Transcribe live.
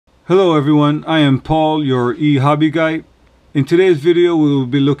Hello everyone, I am Paul, your e-hobby guy. In today's video we will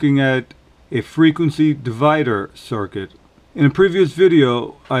be looking at a frequency divider circuit. In a previous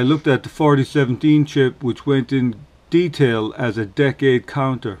video I looked at the 4017 chip, which went in detail as a decade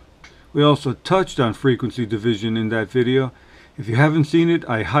counter. We also touched on frequency division in that video. If you haven't seen it,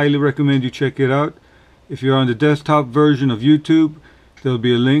 I highly recommend you check it out. If you're on the desktop version of YouTube, there'll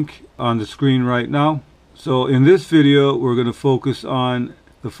be a link on the screen right now. So in this video we're going to focus on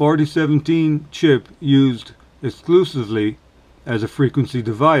the 4017 chip used exclusively as a frequency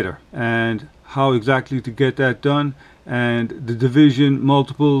divider and how exactly to get that done, and the division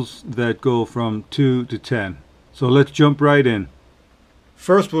multiples that go from 2 to 10. So let's jump right in.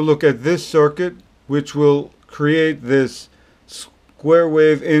 First we'll look at this circuit, which will create this square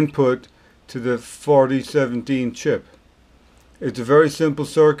wave input to the 4017 chip. It's a very simple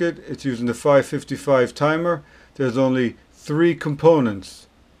circuit. It's using the 555 timer. There's only 3 components: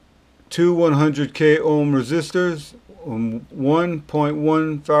 2 100k ohm resistors,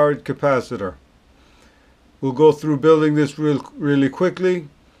 1.1 farad capacitor. We'll go through building this really quickly.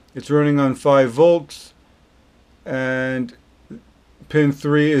 It's running on 5 volts and pin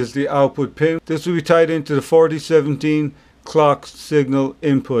 3 is the output pin. This will be tied into the 4017 clock signal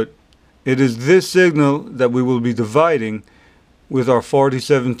input. It is this signal that we will be dividing with our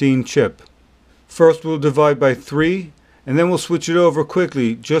 4017 chip. First we'll divide by 3, and then we'll switch it over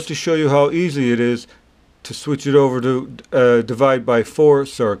quickly just to show you how easy it is to switch it over to divide by 4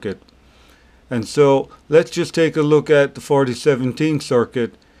 circuit. And so let's just take a look at the 4017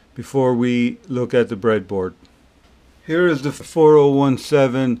 circuit before we look at the breadboard. Here is the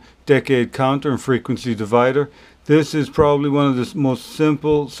 4017 decade counter and frequency divider. This is probably one of the most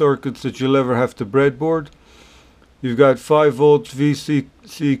simple circuits that you'll ever have to breadboard. You've got 5 volts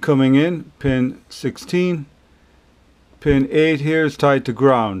VCC coming in, pin 16. Pin 8 here is tied to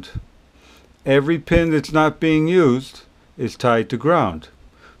ground. Every pin that's not being used is tied to ground.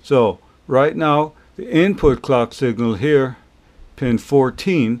 So right now the input clock signal here, pin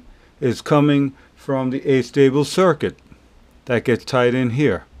 14, is coming from the astable circuit. That gets tied in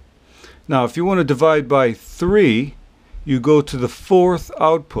here. Now if you want to divide by 3, you go to the 4th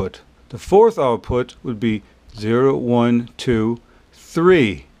output. The 4th output would be 0, 1, 2,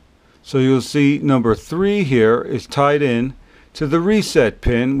 3. So you'll see number 3 here is tied in to the reset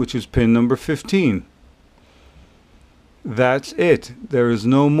pin, which is pin number 15. That's it. There is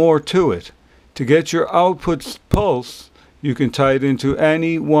no more to it. To get your output pulse, you can tie it into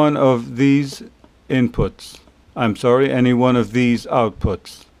any one of these inputs. Any one of these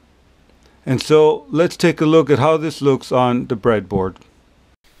outputs. And so let's take a look at how this looks on the breadboard.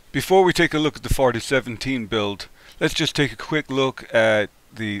 Before we take a look at the 4017 build, let's just take a quick look at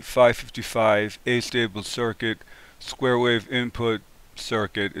the 555 astable circuit square wave input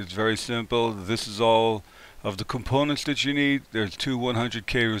circuit. Is very simple. This is all of the components that you need. There's 2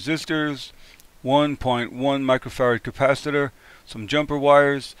 100k resistors, 1.1 microfarad capacitor, some jumper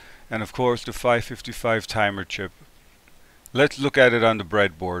wires, and of course the 555 timer chip. Let's look at it on the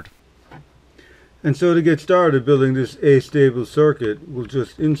breadboard. And so to get started building this astable circuit, we'll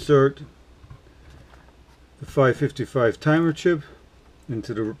just insert the 555 timer chip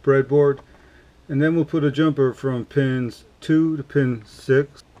into the breadboard, and then we'll put a jumper from pins 2 to pin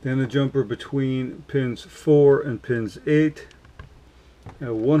 6, then a jumper between pins 4 and pins 8, a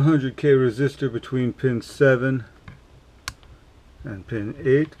 100k resistor between pin 7 and pin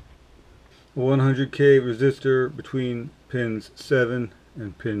 8, a 100k resistor between pins 7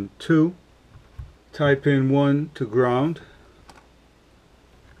 and pin 2, tie pin 1 to ground,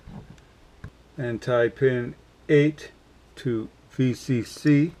 and tie pin 8 to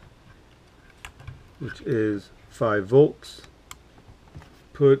VCC, which is 5 volts.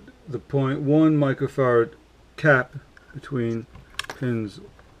 Put the 0.1 microfarad cap between pins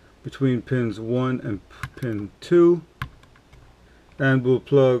 1 and pin 2, and we'll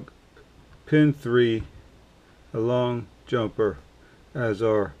plug pin 3 along jumper as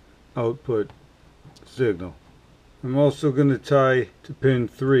our output signal. I'm also going to tie to pin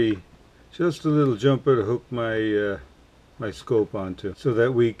 3 just a little jumper to hook my scope onto, so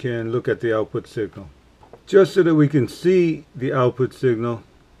that we can look at the output signal. Just so that we can see the output signal,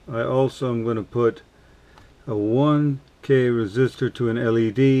 I also am going to put a 1k resistor to an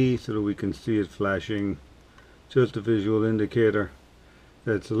LED so that we can see it flashing. Just a visual indicator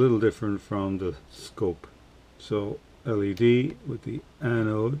that's a little different from the scope. So LED with the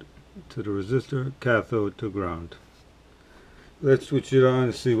anode to the resistor, cathode to ground. Let's switch it on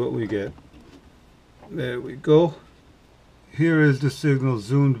and see what we get. There we go. Here is the signal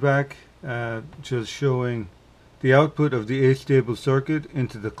zoomed back, just showing the output of the astable circuit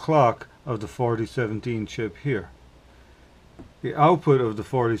into the clock of the 4017 chip here. The output of the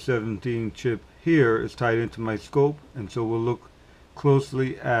 4017 chip here is tied into my scope, and so we'll look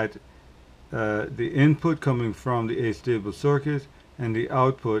closely at the input coming from the astable circuit and the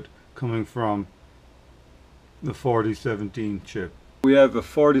output coming from the 4017 chip. We have a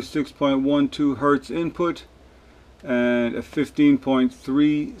 46.12 Hertz input and a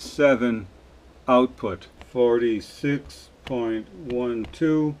 15.37 output.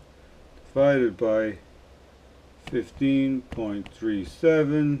 46.12 divided by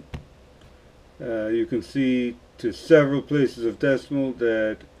 15.37. You can see to several places of decimal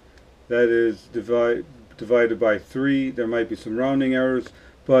that is divided by 3. There might be some rounding errors,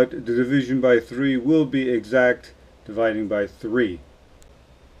 but the division by 3 will be exact, dividing by 3.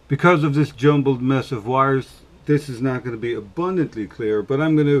 Because of this jumbled mess of wires, this is not going to be abundantly clear, but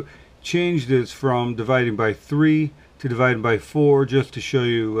I'm going to change this from dividing by 3 to dividing by 4 just to show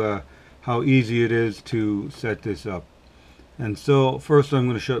you how easy it is to set this up. And so first I'm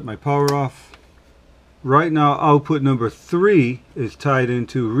going to shut my power off. Right now output number 3 is tied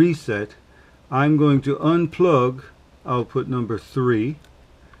into reset. I'm going to unplug output number 3,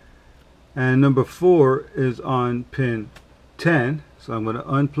 and number 4 is on pin 10, so I'm going to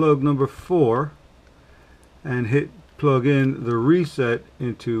unplug number 4 and hit plug in the reset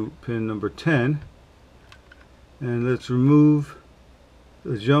into pin number 10, and let's remove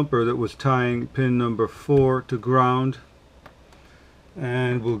the jumper that was tying pin number 4 to ground,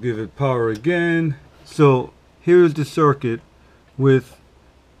 and we'll give it power again. So here's the circuit with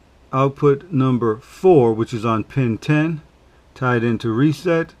output number 4, which is on pin 10, tied into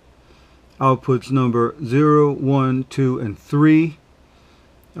reset. Outputs number 0, 1, 2, and 3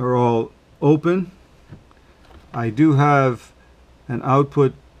 are all open. I do have an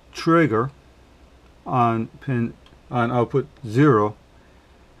output trigger on output 0,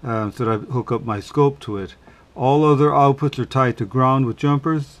 so that I hook up my scope to it. All other outputs are tied to ground with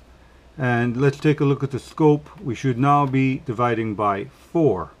jumpers. And let's take a look at the scope. We should now be dividing by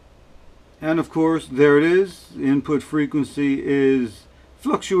 4. And of course, there it is. The input frequency is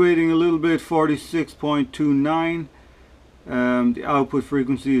fluctuating a little bit, 46.29. The output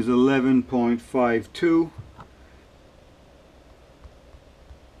frequency is 11.52.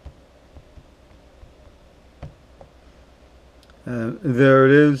 There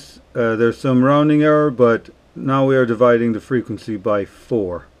it is. There's some rounding error, but now we are dividing the frequency by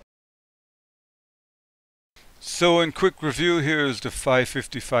 4. So in quick review, here is the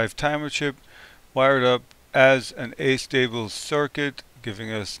 555 timer chip wired up as an astable circuit,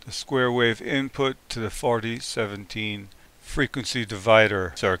 giving us a square wave input to the 4017 frequency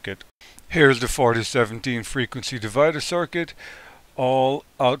divider circuit. Here's the 4017 frequency divider circuit. All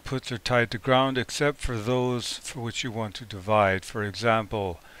outputs are tied to ground except for those for which you want to divide. For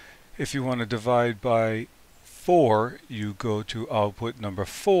example, if you want to divide by 4, you go to output number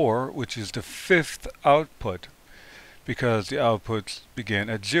 4, which is the 5th output, because the outputs begin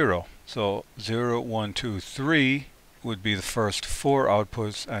at 0. So 0, 1, 2, 3 would be the first 4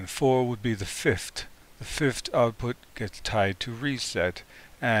 outputs, and 4 would be the 5th. The 5th output gets tied to reset,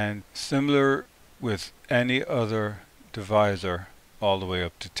 and similar with any other divisor all the way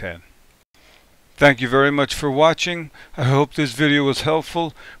up to 10. Thank you very much for watching. I hope this video was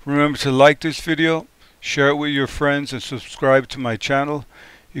helpful. Remember to like this video, share it with your friends, and subscribe to my channel.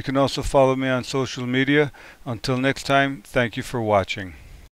 You can also follow me on social media. Until next time, thank you for watching.